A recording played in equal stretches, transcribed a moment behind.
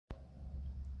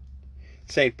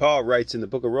St. Paul writes in the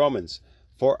book of Romans,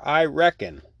 "For I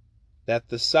reckon that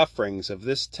the sufferings of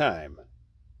this time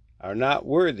are not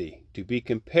worthy to be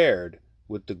compared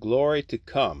with the glory to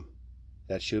come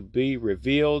that shall be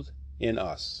revealed in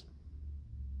us."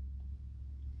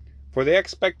 For the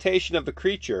expectation of the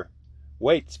creature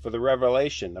waits for the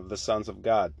revelation of the sons of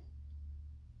God.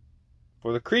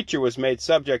 For the creature was made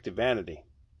subject to vanity,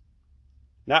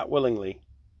 not willingly,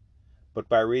 but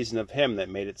by reason of him that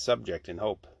made it subject in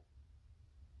hope.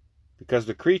 Because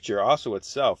the creature also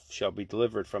itself shall be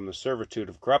delivered from the servitude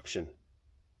of corruption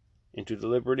into the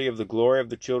liberty of the glory of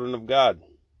the children of God.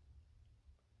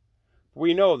 For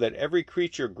we know that every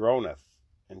creature groaneth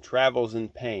and travels in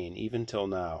pain even till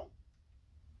now.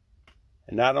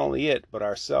 And not only it, but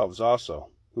ourselves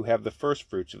also, who have the first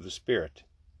fruits of the Spirit.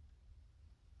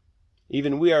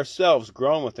 Even we ourselves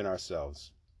groan within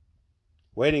ourselves,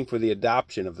 waiting for the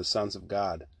adoption of the sons of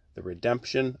God, the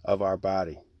redemption of our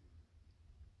body.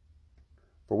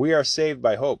 For we are saved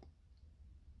by hope.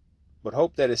 But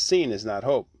hope that is seen is not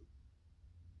hope.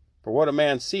 For what a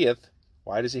man seeth,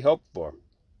 why does he hope for?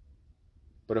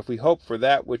 But if we hope for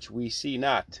that which we see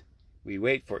not, we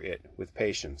wait for it with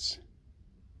patience.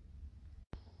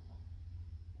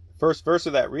 The first verse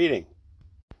of that reading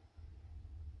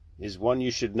is one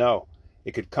you should know.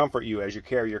 It could comfort you as you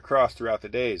carry your cross throughout the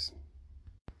days.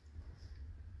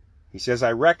 He says,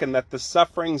 "I reckon that the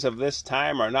sufferings of this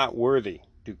time are not worthy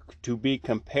to be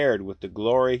compared with the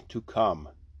glory to come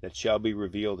that shall be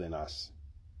revealed in us."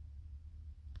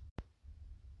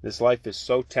 This life is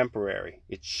so temporary.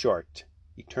 It's short.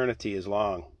 Eternity is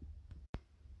long.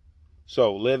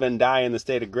 So live and die in the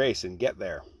state of grace and get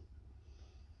there.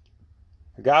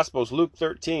 The Gospel is Luke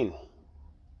 13.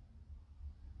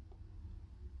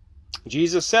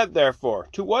 Jesus said, therefore,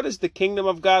 "To what is the kingdom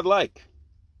of God like?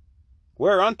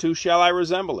 Whereunto shall I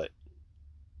resemble it?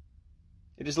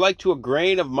 It is like to a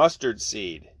grain of mustard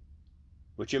seed,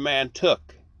 which a man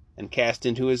took and cast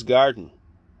into his garden.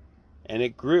 And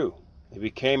it grew, and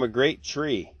became a great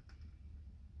tree,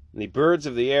 and the birds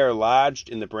of the air lodged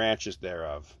in the branches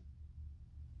thereof."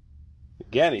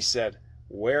 Again he said,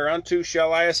 "Whereunto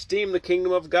shall I esteem the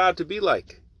kingdom of God to be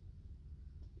like?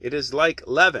 It is like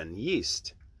leaven,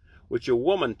 yeast, which a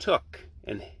woman took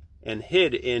and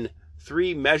hid in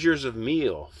 3 measures of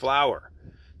meal, flour,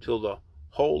 till the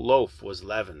whole loaf was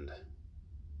leavened."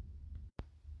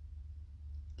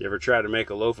 You ever try to make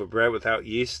a loaf of bread without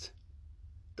yeast?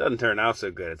 Doesn't turn out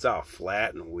so good. It's all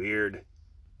flat and weird.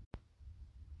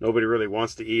 Nobody really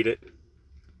wants to eat it.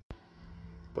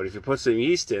 But if you put some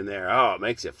yeast in there, oh, it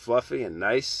makes it fluffy and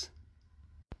nice,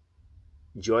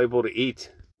 enjoyable to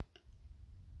eat.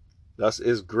 Thus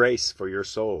is grace for your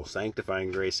soul,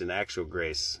 sanctifying grace and actual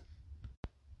grace.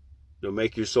 It'll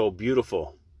make your soul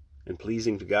beautiful and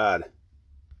pleasing to God.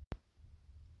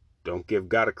 Don't give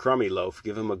God a crummy loaf.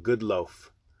 Give him a good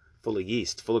loaf, full of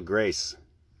yeast, full of grace.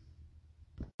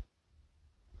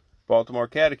 Baltimore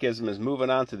Catechism is moving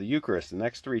on to the Eucharist. The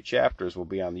next 3 chapters will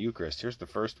be on the Eucharist. Here's the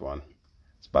first one.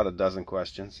 It's about a dozen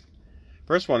questions.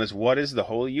 First one is, what is the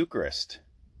Holy Eucharist?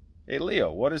 Hey,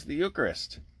 Leo, what is the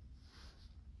Eucharist?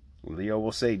 Leo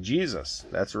will say Jesus.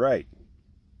 That's right.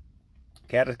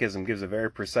 Catechism gives a very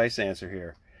precise answer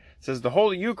here. It says, the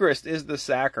Holy Eucharist is the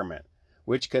sacrament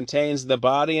which contains the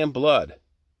body and blood,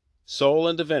 soul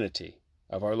and divinity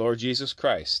of our Lord Jesus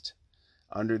Christ,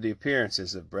 under the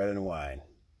appearances of bread and wine.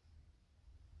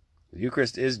 The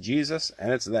Eucharist is Jesus,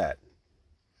 and it's that.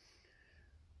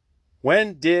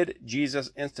 When did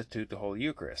Jesus institute the Holy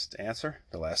Eucharist? Answer,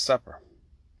 the Last Supper.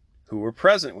 Who were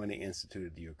present when he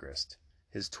instituted the Eucharist?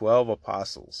 His 12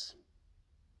 apostles.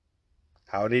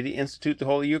 How did he institute the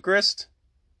Holy Eucharist?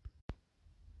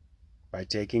 By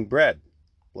taking bread,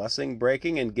 blessing,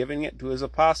 breaking, and giving it to his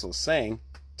apostles, saying,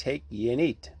 "Take ye and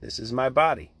eat, this is my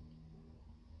body."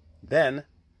 Then,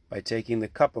 by taking the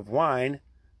cup of wine,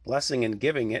 blessing and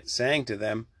giving it, saying to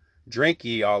them, "Drink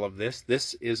ye all of this,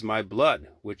 this is my blood,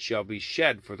 which shall be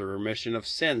shed for the remission of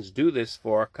sins. Do this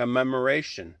for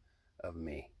commemoration of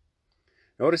me."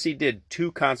 Notice he did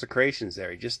 2 consecrations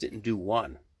there. He just didn't do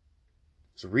 1.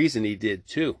 There's a reason he did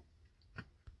 2.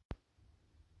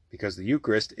 Because the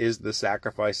Eucharist is the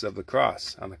sacrifice of the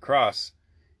cross. On the cross,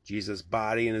 Jesus'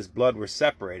 body and his blood were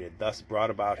separated, thus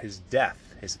brought about his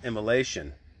death, his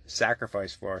immolation,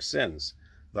 sacrifice for our sins.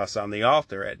 Thus on the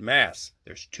altar at Mass,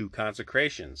 there's 2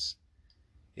 consecrations.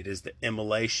 It is the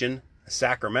immolation, a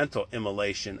sacramental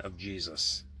immolation of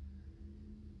Jesus.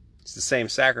 It's the same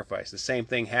sacrifice. The same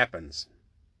thing happens,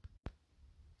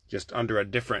 just under a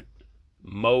different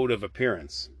mode of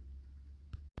appearance.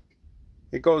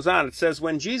 It goes on. It says,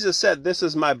 when Jesus said, "This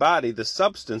is my body," the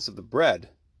substance of the bread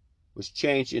was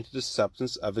changed into the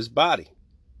substance of his body.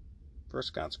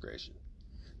 First consecration.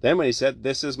 Then when he said,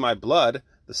 "This is my blood,"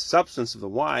 the substance of the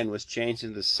wine was changed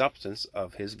into the substance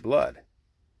of his blood.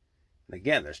 And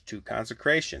again, there's two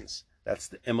consecrations. That's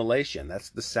the immolation. That's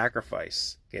the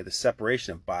sacrifice. Okay, the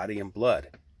separation of body and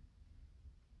blood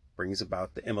brings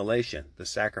about the immolation, the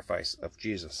sacrifice of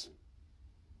Jesus.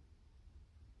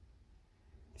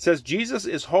 It says Jesus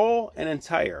is whole and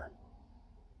entire,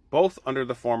 both under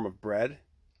the form of bread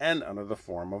and under the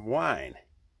form of wine.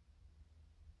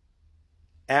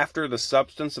 After the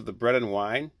substance of the bread and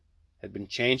wine had been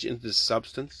changed into the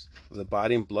substance of the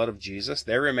body and blood of Jesus,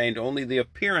 there remained only the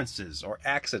appearances or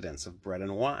accidents of bread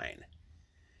and wine.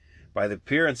 By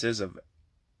appearances of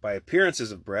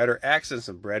bread or accidents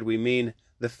of bread, we mean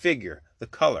the figure, the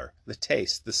color, the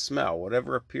taste, the smell,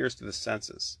 whatever appears to the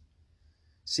senses.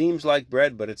 Seems like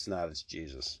bread, but it's not. It's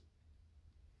Jesus.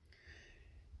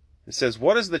 It says,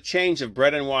 what is the change of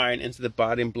bread and wine into the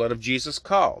body and blood of Jesus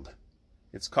called?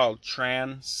 It's called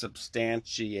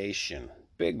transubstantiation.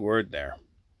 Big word there.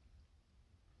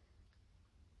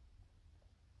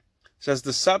 It says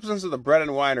the substance of the bread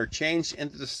and wine are changed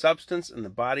into the substance and the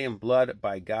body and blood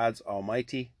by God's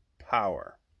almighty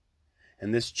power.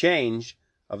 And this change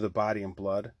of the body and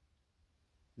blood,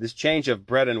 this change of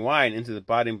bread and wine into the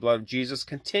body and blood of Jesus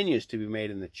continues to be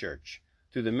made in the church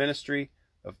through the ministry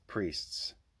of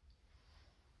priests.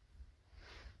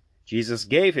 Jesus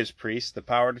gave his priests the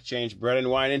power to change bread and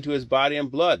wine into his body and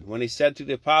blood when he said to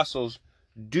the apostles,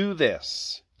 "Do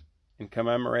this in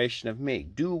commemoration of me."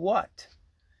 Do what?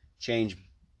 Change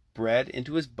bread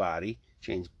into his body,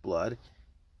 change blood,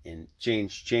 and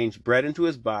change bread into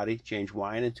his body, change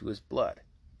wine into his blood.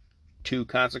 Two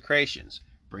consecrations,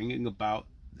 bringing about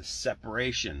the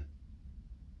separation.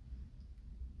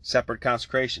 Separate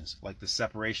consecrations, like the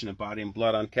separation of body and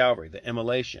blood on Calvary, the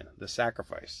immolation, the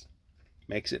sacrifice.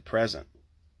 Makes it present.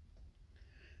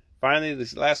 Finally,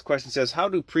 this last question says, how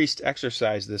do priests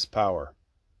exercise this power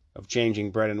of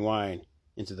changing bread and wine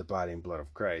into the body and blood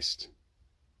of Christ?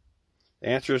 The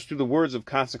answer is through the words of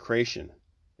consecration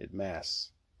at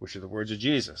Mass, which are the words of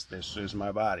Jesus. This is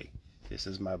my body. This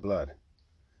is my blood.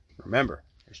 Remember,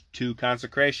 there's two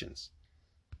consecrations.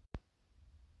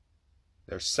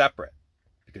 They're separate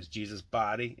because Jesus'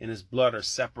 body and his blood are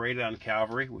separated on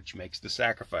Calvary, which makes the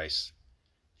sacrifice.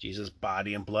 Jesus'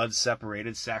 body and blood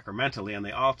separated sacramentally on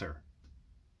the altar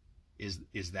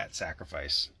is that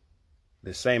sacrifice,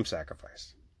 the same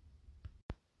sacrifice.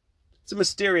 It's a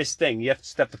mysterious thing. You have to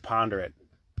stop to ponder it,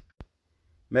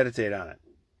 meditate on it.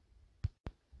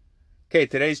 Okay,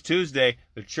 today's Tuesday.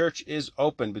 The church is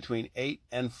open between 8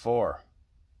 and 4.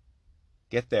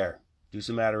 Get there. Do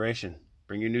some adoration.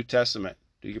 Bring your New Testament.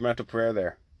 Do your mental prayer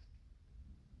there.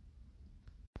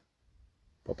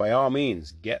 But by all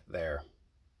means, get there.